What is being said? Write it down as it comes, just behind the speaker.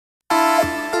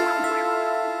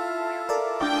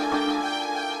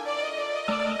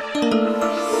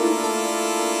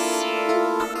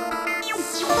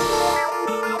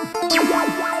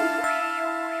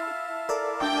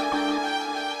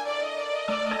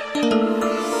I'm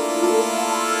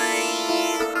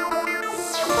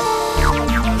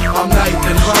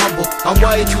nathin humble, I'm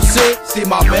way too sick. See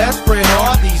my best friend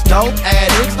all these dope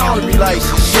addicts on a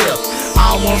relationship.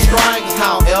 I want strangers,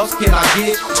 how else can I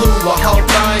get to a whole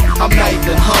thing? I'm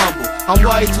nathin humble, I'm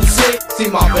way too sick. See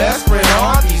my best friend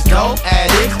all these dope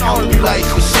addicts on a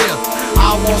relationship.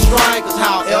 I want strangers,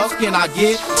 how else can I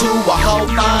get to a whole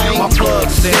thing? My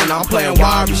plug's in, I'm playing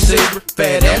wide receiver,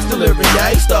 FedEx delivery,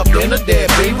 yeah, stuffed in a dead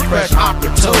beaver, fresh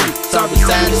opportunity, service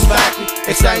satisfactory,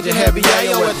 exchanging heavy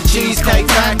AO at the Cheesecake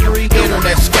Factory,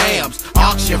 internet scams,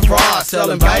 auction fraud,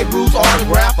 selling Babe Ruth's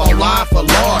autograph online for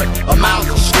large amounts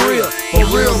of skrill, for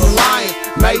real alliance,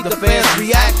 made the fans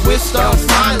react with stuff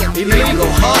silent, illegal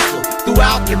hustle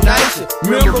throughout the nation,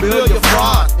 memorabilia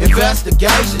fraud,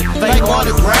 investigation, fake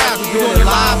autographs, doing it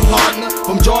live, partner,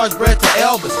 from George Brett to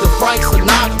Elvis to Frank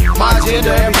Sinatra, my agenda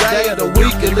every day of the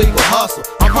week, illegal hustle,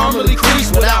 I'm permanently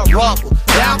creased without ruffle,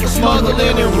 down for smuggling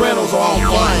in rentals or on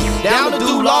planes, down to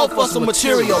do low for some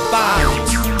material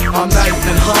things. I'm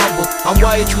nathin humble, I'm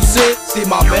way too sick. See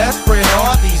my best friend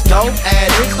all these dope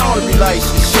addicts on a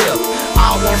relationship.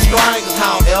 I want strangers,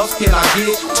 how else can I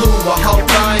get to a whole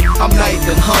thing? I'm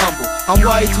nathin humble, I'm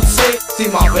way too sick. See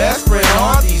my best friend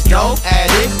all these dope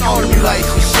addicts on a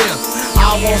relationship.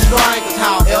 I want strangers,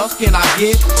 how else can I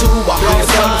get to a whole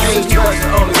thing?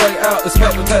 Only way out is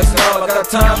meditation. All I got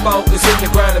time for is hitting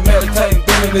the grind and meditating.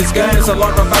 Been in this game so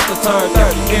long I'm about to turn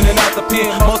 30. In and out the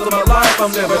pen, most of my life I'm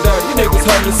never dirty. You niggas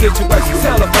hurt the situation,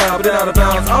 hella foul, but out of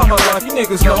bounds all my life. You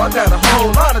niggas know I got a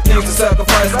whole lot of things to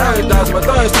sacrifice. I heard dodge my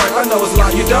third strike, I know it's a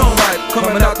lot you don't like.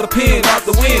 Coming out the pen, out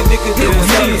the wind, nigga hit the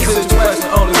head. Situation,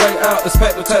 only way out is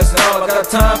meditation. All I got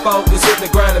time for is hitting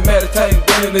the grind and meditating.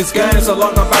 Been in this game so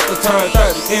long I'm about to turn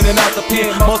 30. In and out the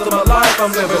pen, most of my life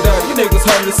I'm living dirty. You niggas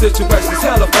hurt the situation,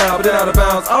 hella foul, but out of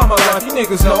bounds all my life. You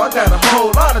niggas know I got a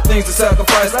whole lot of things to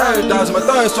sacrifice. I heard dodge my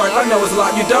third strike, I know it's a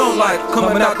lot you don't like.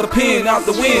 Coming out the pen, out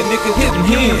the wind, nigga hitting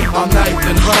him. I'm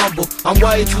nathin humble, I'm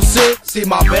way too sick. See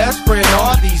my best friend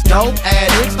all these dope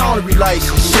addicts on a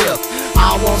relationship.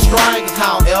 I want strangers,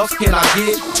 how else can I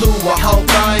get to a whole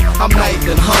thing? I'm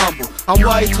nathin humble, I'm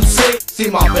way too sick. See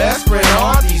my best friend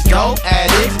all these dope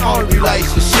addicts on a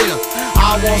relationship.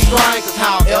 I want strangers,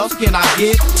 how else can I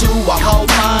get to a whole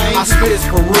thing? I spit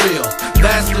for real,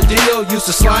 that's the deal. Used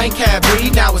to slang cat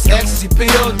B, now it's ecstasy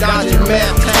pill, dodging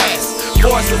mad tasks.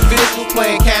 Force official,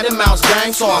 playing cat and mouse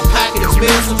game, so I'm packing his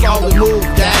missiles on the move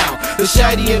down. The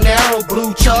shady and narrow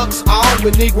blue chucks on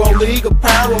with Negro League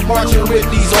apparel, marching with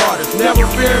these orders. Never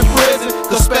fear in prison,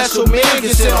 cause special men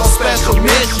get sent on special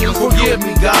missions. Forgive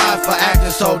me, God, for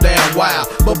acting so damn wild,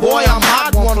 but boy, I'm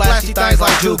hot, want flashy things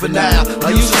like juvenile.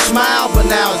 I used to smile, but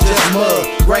now it's just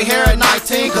mud. Gray hair at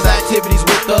 19, cause activities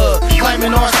with thugs.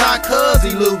 Claiming Northside cuz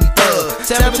he looting thugs.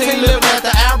 17 living at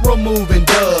the Abra moving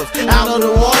doves. Out of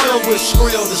the oil with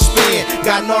skrill to spin.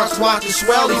 Got narcs watching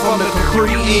Swell L from the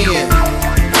Capri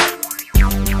Inn.